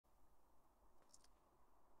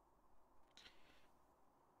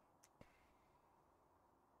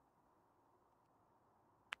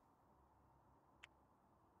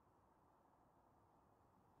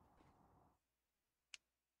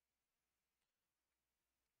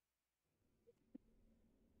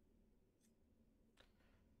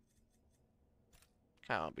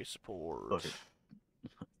I'll be support. Fuck it.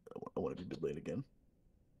 I want to be mid lane again.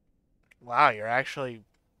 Wow, you're actually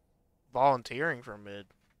volunteering for mid.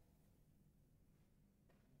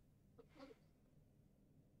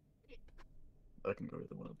 I can go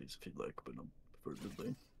either one of these if you'd like, but I'm prefer mid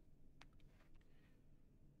lane.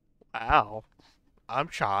 Wow, I'm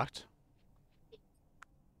shocked.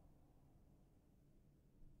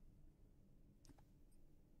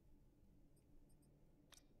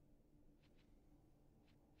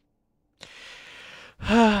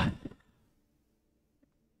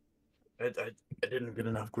 That's I didn't get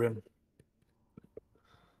enough Grim.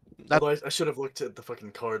 Although I should have looked at the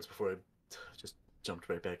fucking cards before I just jumped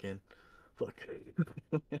right back in. Fuck.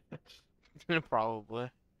 probably.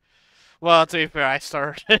 Well, to be fair, I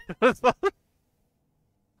started.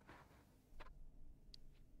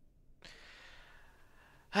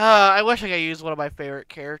 I wish I could use one of my favorite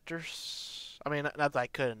characters. I mean, not that I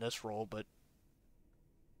could in this role, but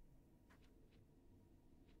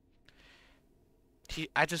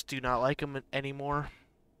I just do not like him anymore.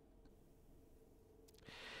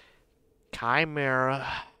 Chimera.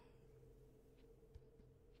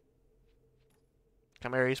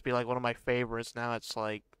 Chimera used to be like one of my favorites. Now it's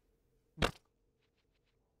like,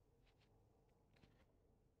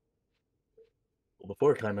 Well,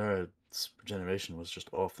 before Chimera's regeneration was just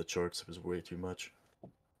off the charts. It was way too much.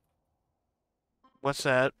 what's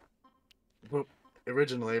that? Well,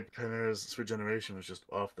 originally, Chimera's regeneration was just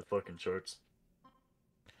off the fucking charts.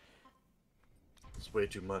 It's way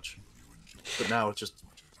too much. But now it's just,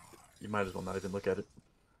 you might as well not even look at it.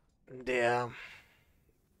 Yeah.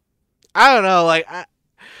 I don't know. Like,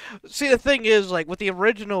 see, the thing is, like, with the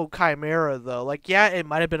original Chimera, though, like, yeah, it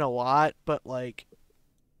might have been a lot, but like,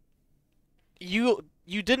 you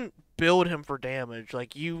didn't build him for damage.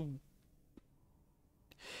 Like,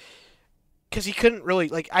 because he couldn't really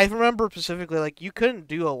like. I remember specifically, like, you couldn't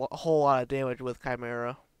do a whole lot of damage with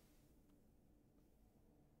Chimera.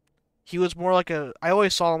 He was more like a. I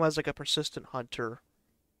always saw him as like a persistent hunter.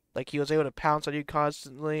 Like he was able to pounce on you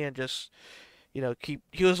constantly and just keep.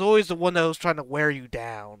 He was always the one that was trying to wear you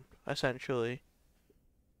down, essentially.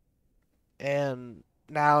 And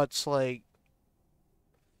now it's like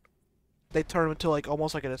they turn him into like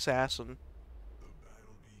almost like an assassin.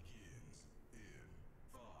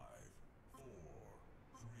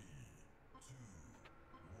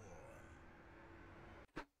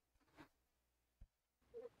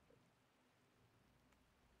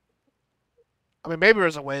 I mean,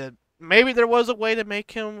 maybe there was a way to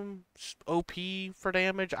make him OP for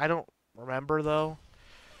damage. I don't remember though.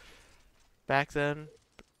 Back then,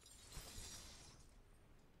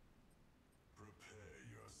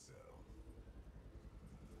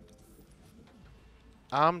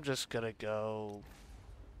 I'm just gonna go.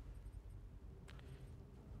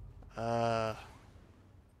 Uh,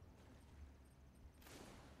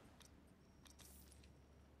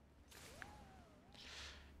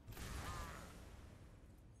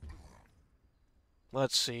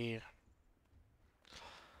 let's see.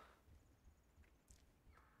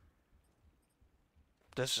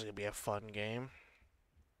 This is gonna be a fun game.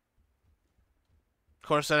 Of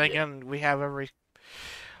course, then Yeah. again, we have every.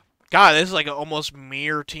 God, this is like an almost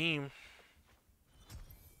mirror team.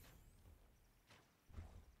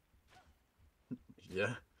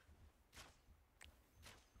 Yeah.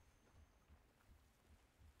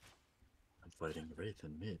 I'm fighting Wraith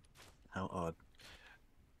in mid. How odd.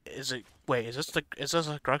 Is it? Wait, is this a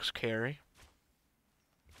Grux carry?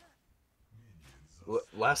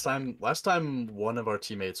 Last time one of our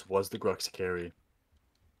teammates was the Grux carry.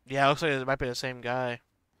 Yeah, it looks like it might be the same guy.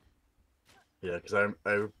 Yeah, because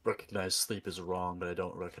I recognize sleep is wrong, but I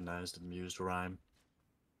don't recognize the mused rhyme.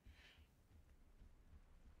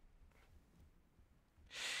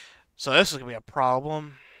 So this is gonna be a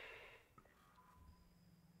problem.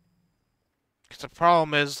 Because the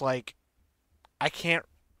problem is like I can't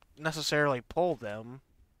necessarily pull them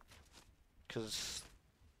because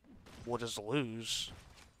we'll just lose.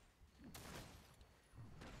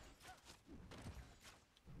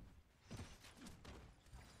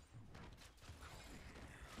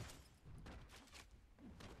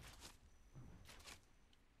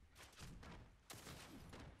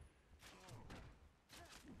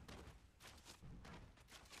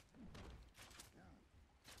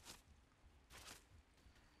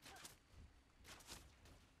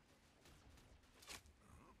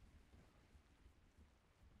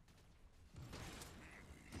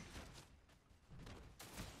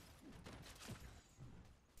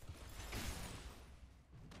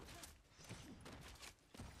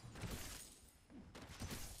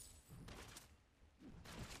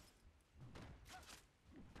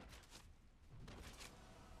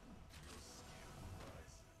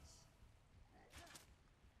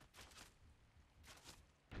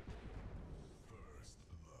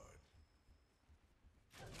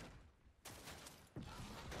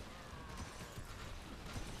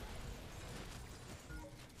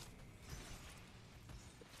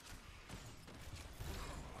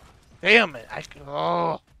 Damn it!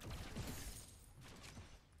 Oh.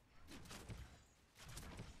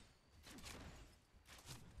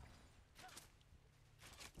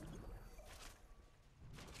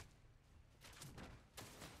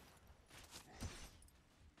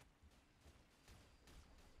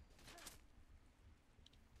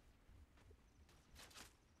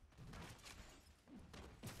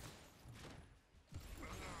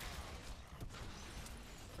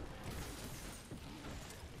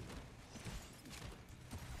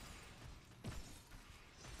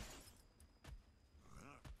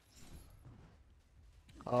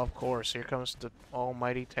 Of course, here comes the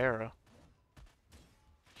almighty Terra.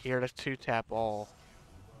 Here to two-tap all.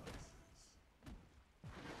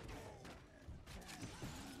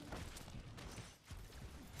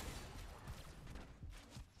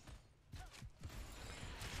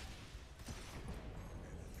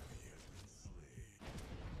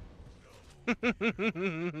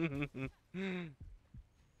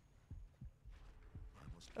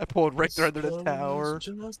 I pulled right through under the tower.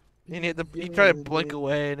 And he tried to blink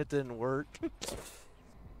away and it didn't work.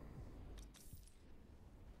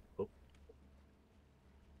 Oh.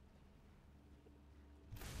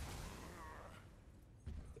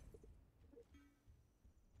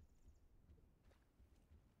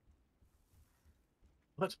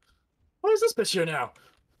 What? Why is this bitch here now?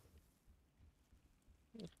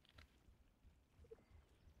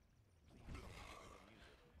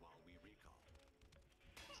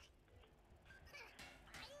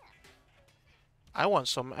 I want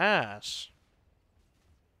some ass.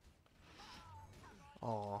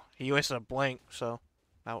 Oh, he wasted a blink, so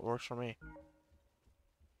that works for me.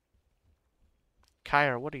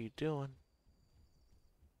 Kyra, what are you doing?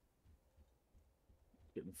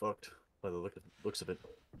 Getting fucked by the looks of it.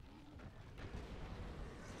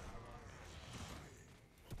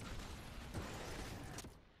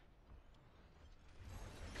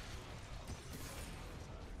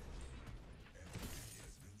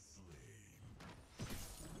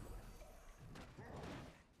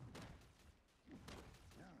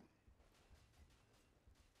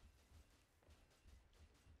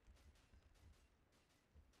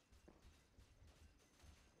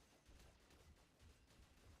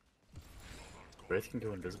 Wraith can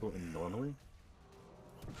go invisible normally?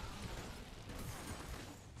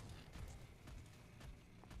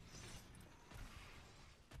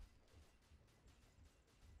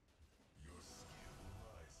 Your skill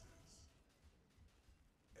rises.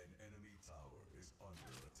 An enemy tower is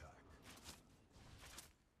under attack.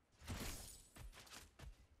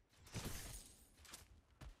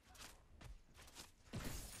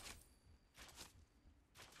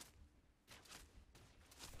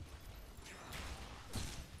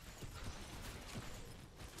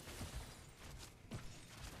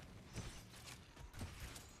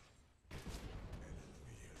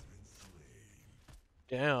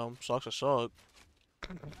 Damn, sucks to suck.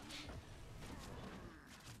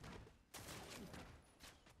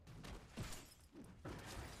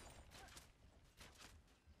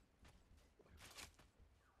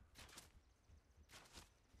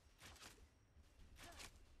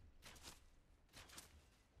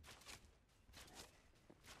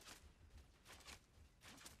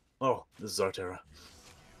 Oh, this is Zartera.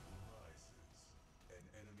 An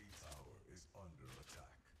enemy tower is under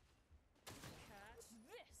attack. Catch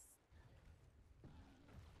this!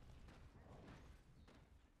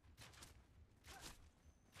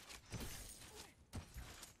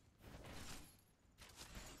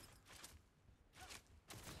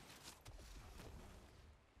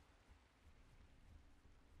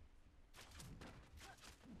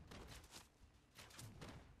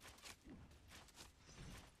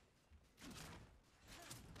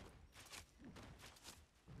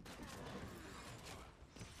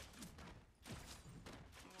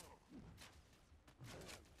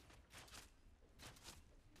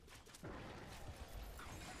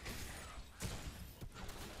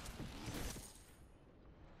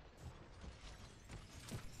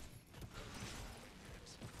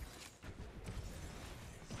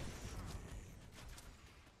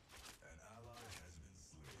 An ally has been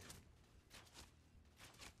slain.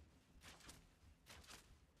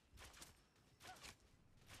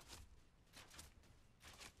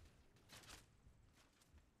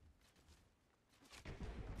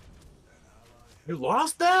 You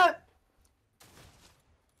lost that?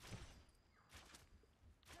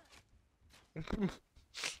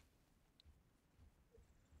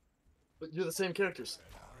 But you're the same characters.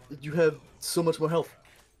 You have so much more health.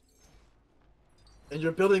 And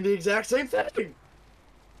you're building the exact same thing!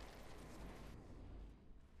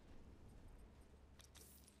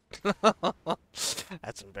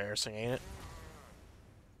 That's embarrassing, ain't it?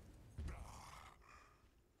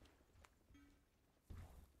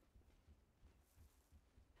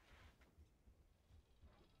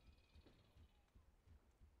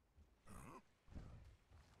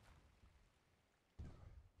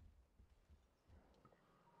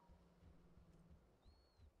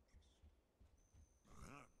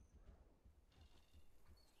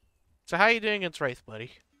 So how you doing against Wraith,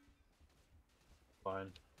 buddy?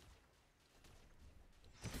 Fine.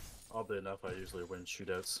 Oddly enough, I usually win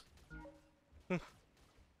shootouts.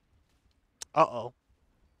 Uh-oh.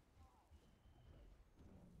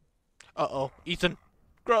 Uh-oh. Ethan.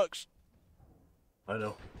 Grux. I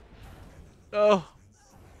know. Oh.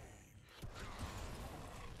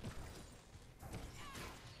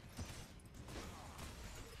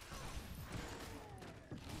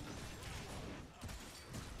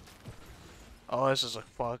 Oh, this is a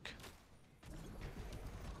fuck.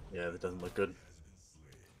 Yeah, that doesn't look good.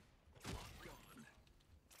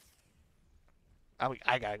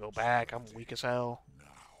 I gotta go back. I'm weak as hell.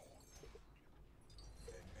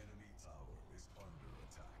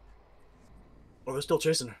 Oh, they're still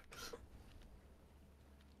chasing her.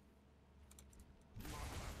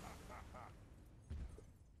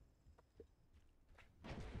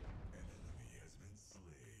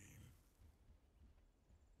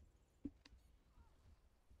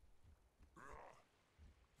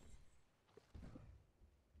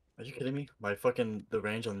 Are you kidding me? The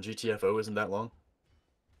range on GTFO isn't that long?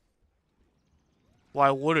 Why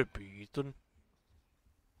would it be, Ethan?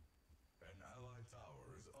 An allied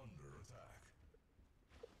tower is under attack.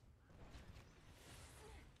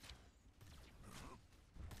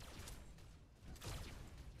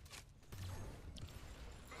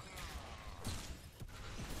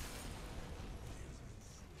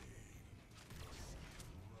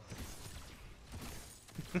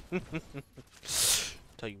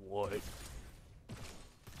 Tell you what.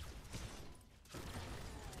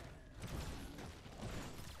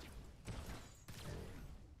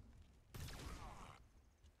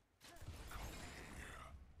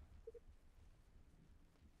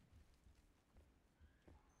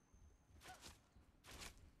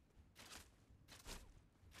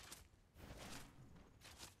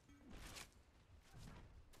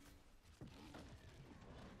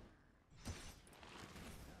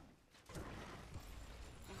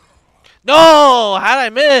 No! How'd I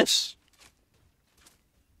miss?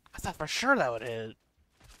 I thought for sure that would hit.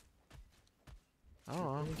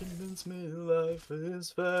 Oh. You convince me life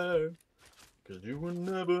is fair, 'cause you were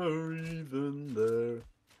never even there.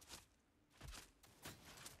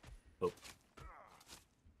 Oh,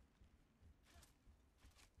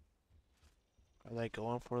 Are they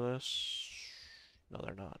going for this? No,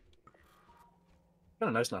 they're not. kind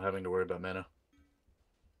of nice not having to worry about mana.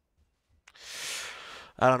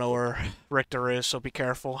 I don't know where Richter is, so be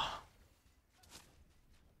careful.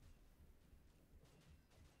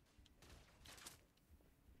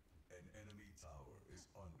 An enemy tower is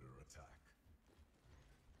under attack.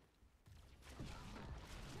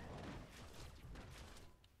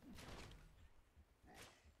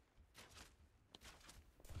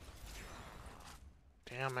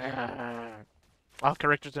 Damn it. Oh,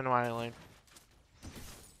 Richter's in my lane.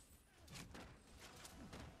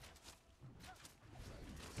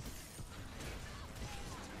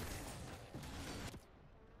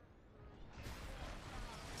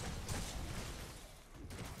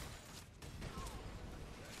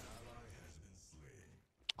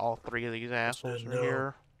 All three of these assholes are no.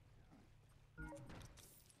 here. An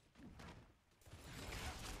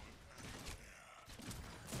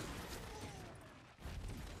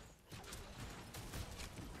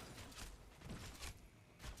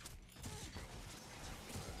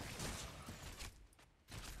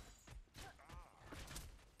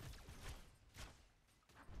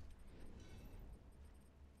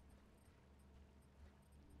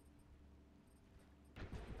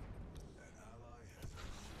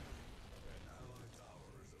allied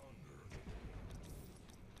tower is under attack.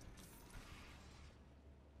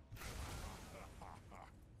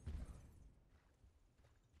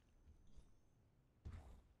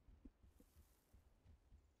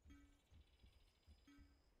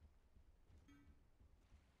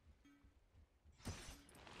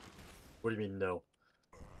 What do you mean, no?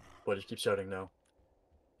 Why do you keep shouting no?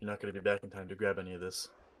 You're not going to be back in time to grab any of this.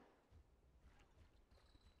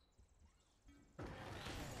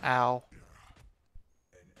 Ow.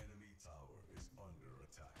 An enemy tower is under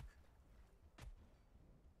attack.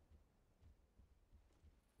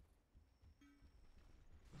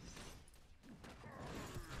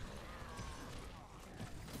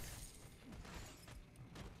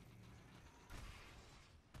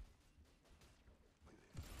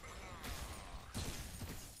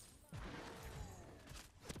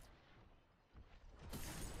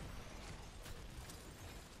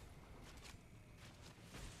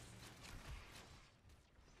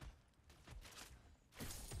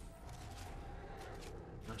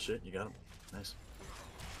 shit, you got him. Nice.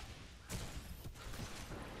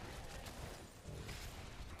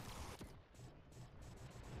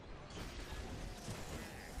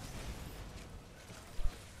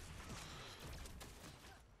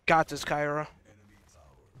 Got this, Kyra. Enemy tower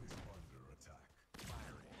is under attack.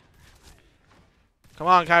 Come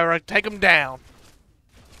on, Kyra, take him down.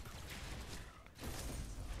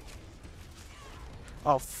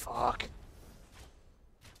 Oh, fuck.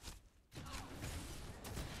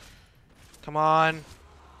 Come on.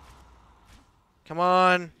 Come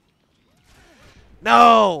on.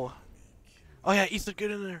 No! Oh, yeah, Ethan, get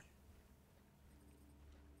in there.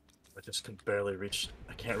 I just can barely reach.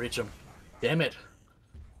 I can't reach him. Damn it.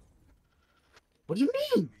 What do you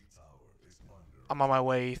mean? Enemy tower is under I'm on my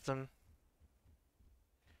way, Ethan.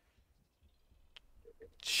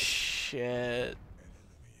 Shit. an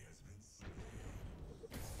enemy has been slain.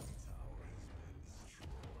 Enemy tower has been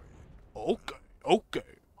destroyed.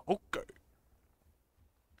 Okay, okay.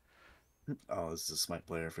 Oh, this is a smite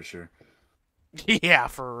player for sure. Yeah,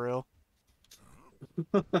 for real.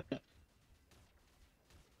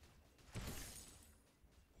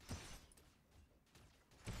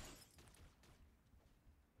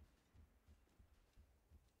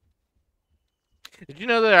 Did you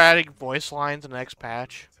know they're adding voice lines in the next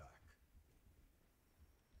patch?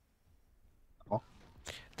 Oh.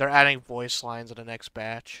 They're adding voice lines in the next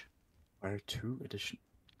batch. Fire 2 edition,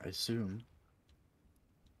 I assume.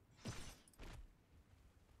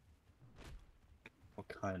 What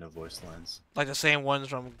kind of voice lines? Like the same ones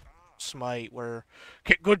from Smite where,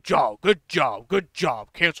 "Okay, good job, good job, good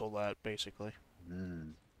job, cancel that," basically.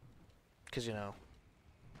 Hmm. Because, you know,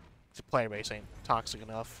 the player base ain't toxic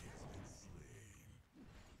enough.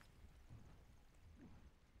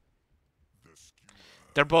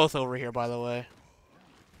 They're both over here, by the way.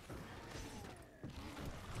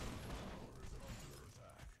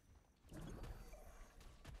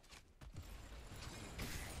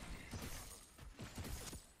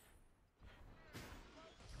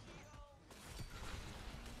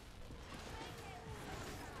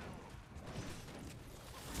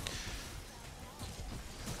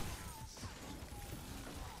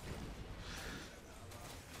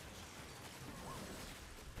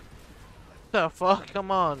 The fuck?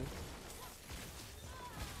 Come on.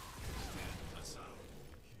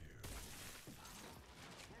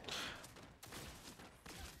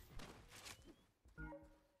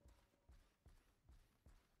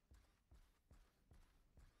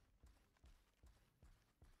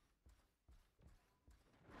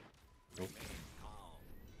 Nope.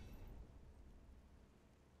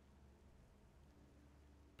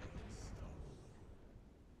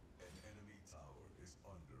 An enemy tower is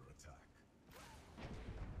under attack.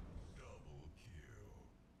 Double kill.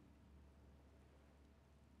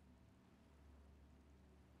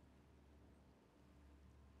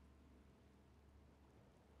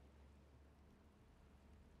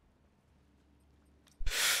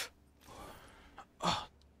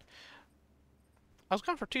 I was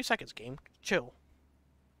gone for 2 seconds, game. Chill.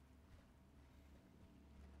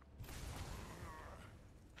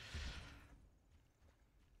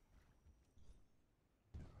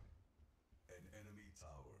 An enemy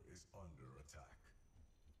tower is under attack.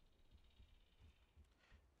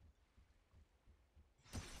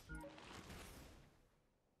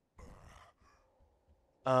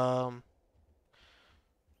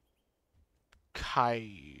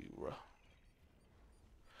 Kyra.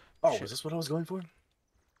 Oh, Shit. is this what I was going for?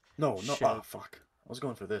 No, no. Shit. Oh, fuck. I was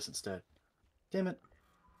going for this instead. Damn it.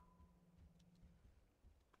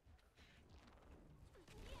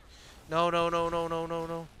 No, no, no, no, no, no,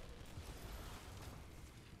 no.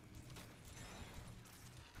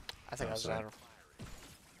 I think Oh, I was sorry. out of...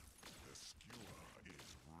 The skewer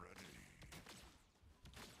is ready.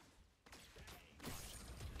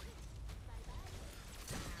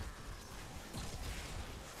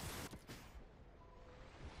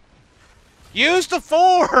 Use the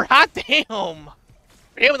 4! Hot damn!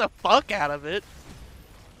 Aiming the fuck out of it.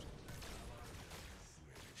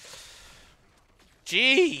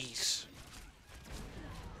 Jeez.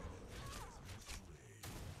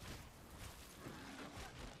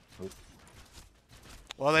 Nope.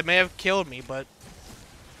 Well, they may have killed me, but...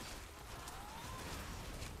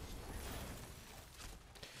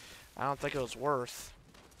 I don't think it was worth.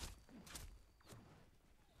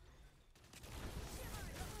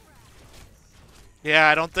 Yeah,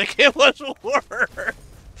 I don't think it was worth.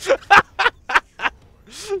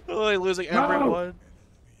 Only losing everyone.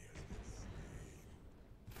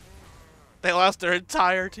 They lost their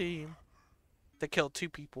entire team. They killed 2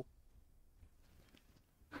 people.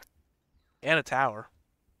 And a tower.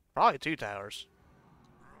 Probably 2 towers.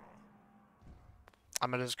 I'm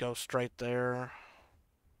gonna just go straight there.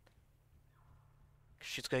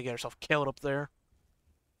 She's gonna get herself killed up there.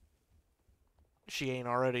 She ain't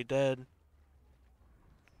already dead.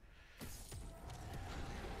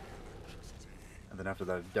 And then after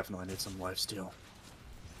that, I definitely need some lifesteal.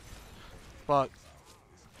 Fuck.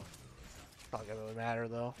 Not gonna really matter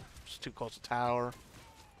though. It's too close to tower.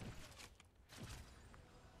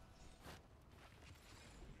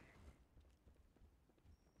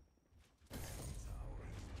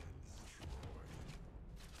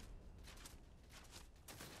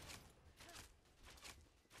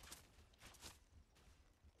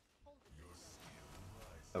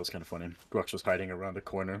 That was kind of funny. Grux was hiding around a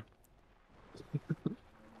corner.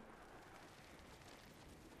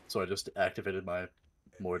 So I just activated my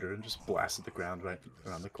mortar and just blasted the ground right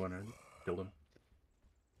around the corner and killed him.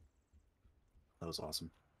 That was awesome.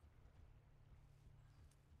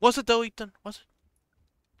 Was it though, Ethan? Was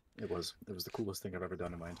It was. It was the coolest thing I've ever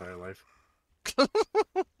done in my entire life. it?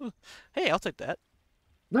 Hey, I'll take that.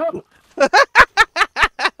 No!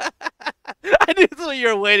 I knew that's what you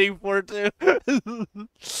were waiting for too.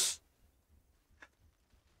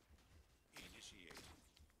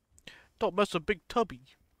 Don't mess with Big Tubby.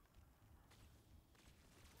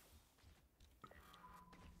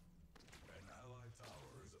 An allied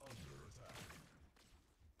tower is under attack.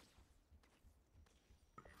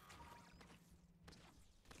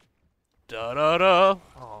 Da da da.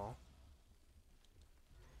 Oh.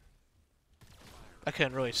 I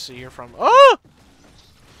couldn't really see her from. Oh!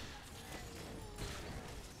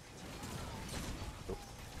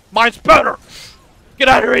 Mine's better! Get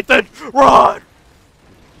out of here, Ethan! Run!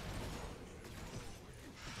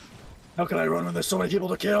 How can I run when there's so many people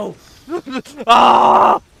to kill?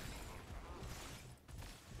 Ah!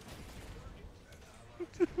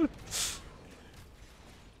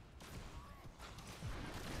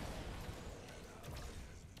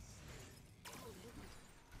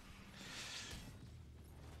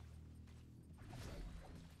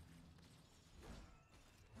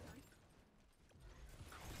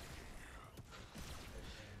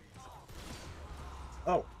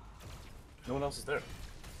 Oh. No one else is there.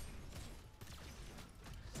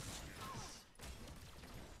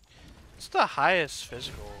 It's the highest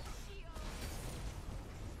physical. An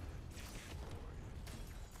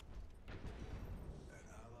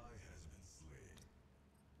ally has been slain.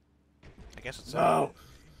 I guess it's No! Double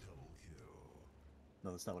kill.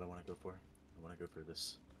 No, that's not what I want to go for. I want to go for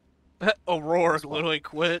this. Aurora That's fine. literally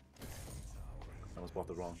quit. I almost bought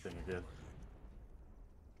the wrong thing again.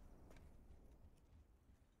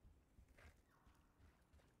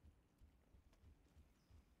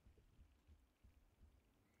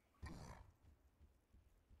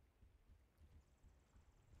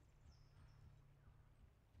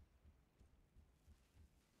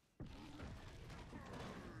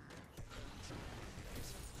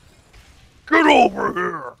 Get over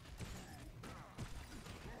here!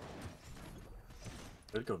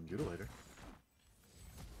 There'd go Mutilator.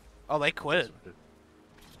 Oh, they quit.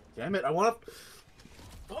 Damn it, I want to...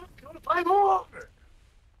 Fuck, I want to buy more!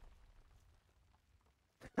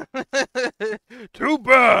 Too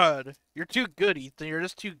bad! You're too good, Ethan. You're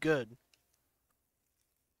just too good.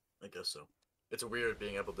 I guess so. It's weird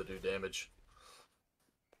being able to do damage.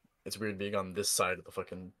 It's weird being on this side of the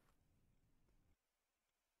fucking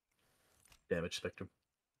damage spectrum.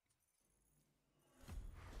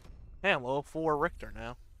 Hey, I'm level 4 Richter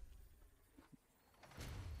now.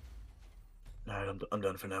 Alright, I'm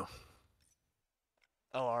done for now.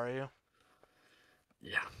 Oh, are you?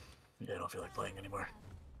 Yeah. Yeah, I don't feel like playing anymore.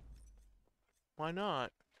 Why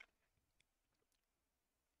not?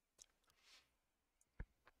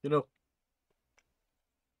 You know,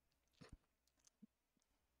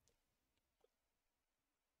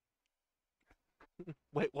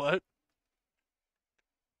 Wait, what?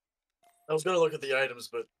 I was gonna look at the items,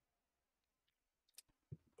 but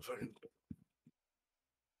fucking,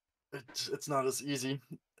 it's not as easy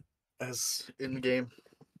as in game.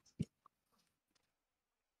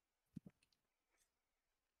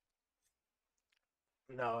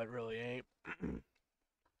 No, it really ain't.